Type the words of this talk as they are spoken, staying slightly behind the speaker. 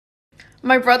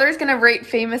My brother's gonna rate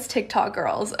famous TikTok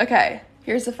girls. Okay,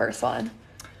 here's the first one.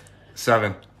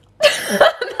 7.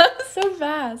 That was so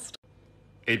fast.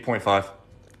 8.5.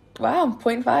 Wow,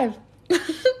 0.5.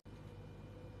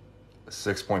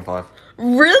 6.5.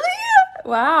 Really?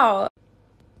 Wow.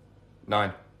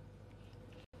 9.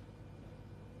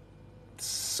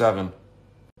 7.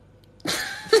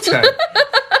 10.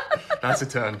 That's a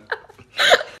 10.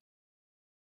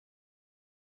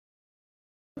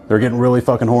 They're getting really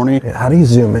fucking horny. Yeah, how do you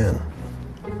zoom in?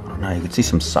 I don't know, you can see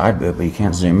some side boob, but you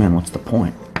can't zoom in. What's the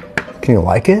point? Can you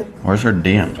like it? Where's her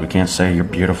DMs? We can't say you're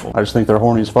beautiful. I just think they're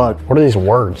horny as fuck. What are these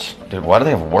words? Dude, why do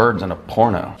they have words in a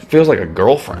porno? It feels like a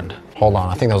girlfriend. Hold on,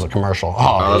 I think that was a commercial.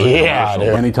 Oh, yeah, dude.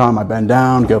 Anytime I bend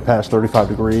down, go past 35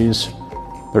 degrees,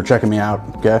 they're checking me out,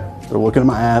 okay? They're looking at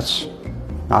my ass.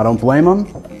 I don't blame them,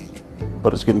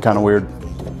 but it's getting kind of weird.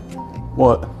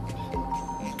 What?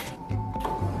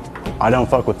 I don't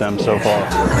fuck with them so far.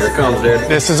 Here it comes, dude.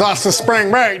 This is us to spring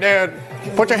break, dude.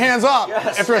 Put your hands up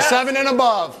if you're 7 and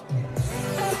above.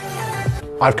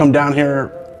 I've come down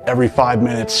here every 5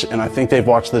 minutes, and I think they've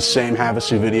watched this same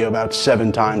Havasu video about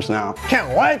 7 times now.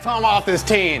 Can't wait till I'm off this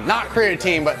teen. Not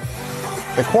creatine, but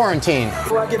the quarantine.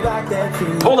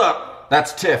 Hold up.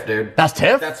 That's Tiff, dude. That's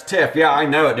Tiff? That's Tiff. Yeah, I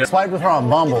know it, dude. Swipe with her on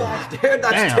Bumble. Dude,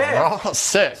 that's Damn, Tiff. bro.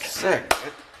 Sick. Sick.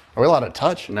 Are we allowed to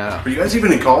touch? No. Are you guys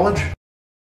even in college?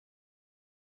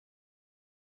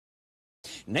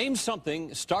 Name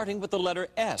something starting with the letter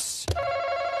S.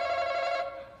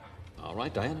 All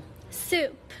right, Diana.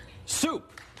 Soup. Soup.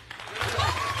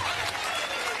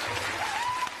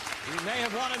 You may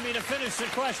have wanted me to finish the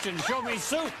question. Show me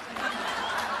soup.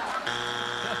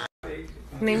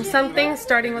 Name something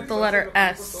starting with the letter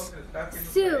S.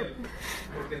 Soup.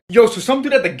 Yo, so some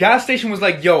dude at the gas station was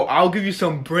like, yo, I'll give you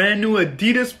some brand new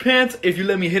Adidas pants if you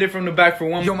let me hit it from the back for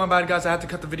one. Yo, my bad, guys. I had to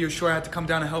cut the video short. I had to come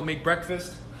down and help make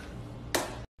breakfast.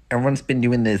 Everyone's been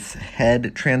doing this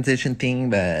head transition thing,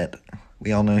 but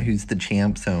we all know who's the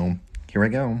champ, so here I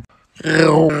go.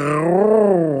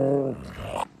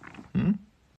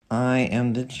 I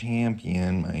am the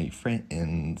champion, my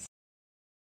friends.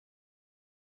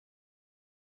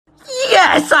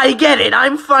 Yes, I get it.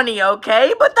 I'm funny,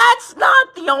 okay? But that's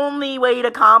not the only way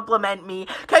to compliment me.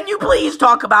 Can you please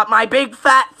talk about my big,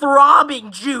 fat,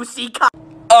 throbbing, juicy cock?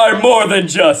 I'm more than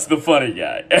just the funny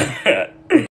guy.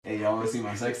 Hey, y'all wanna see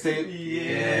my sex tape?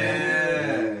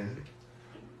 Yeah.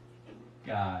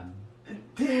 God.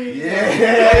 Yeah.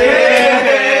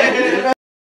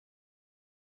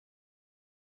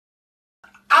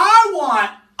 I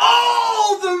want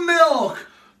all the milk.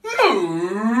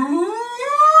 Moo.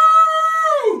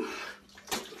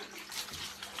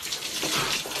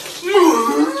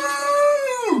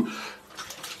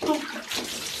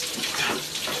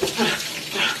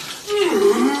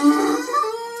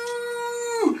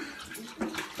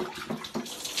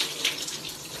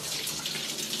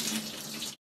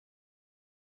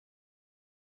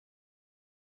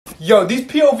 Yo, these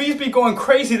POVs be going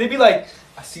crazy. They be like,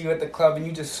 I see you at the club and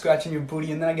you just scratching your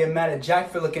booty, and then I get mad at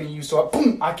Jack for looking at you, so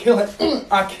I kill him,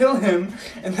 I kill him,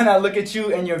 and then I look at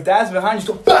you and your dad's behind you,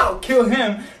 so bow, kill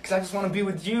him, because I just want to be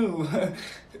with you.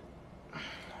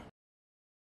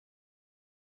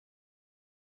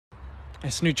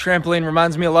 This new trampoline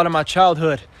reminds me a lot of my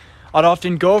childhood. I'd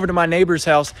often go over to my neighbor's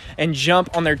house and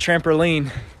jump on their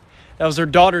trampoline. That was their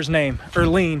daughter's name,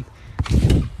 Erlene.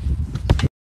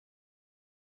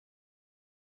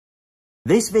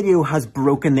 This video has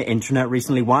broken the internet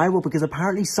recently. Why? Well, because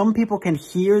apparently some people can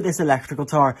hear this electrical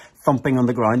tower thumping on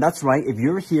the ground. That's right. If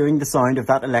you're hearing the sound of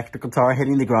that electrical tower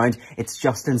hitting the ground, it's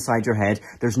just inside your head.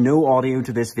 There's no audio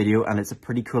to this video, and it's a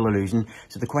pretty cool illusion.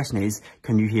 So the question is,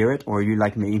 can you hear it, or are you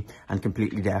like me and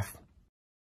completely deaf?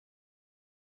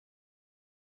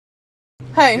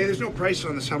 Hey. Hey, there's no price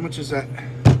on this. How much is that?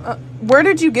 Where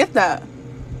did you get that?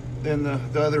 In the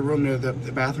other room near the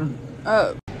bathroom.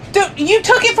 Oh. Dude, you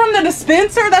took it from the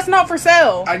dispenser? That's not for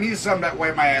sale. I need something to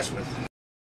wipe my ass with.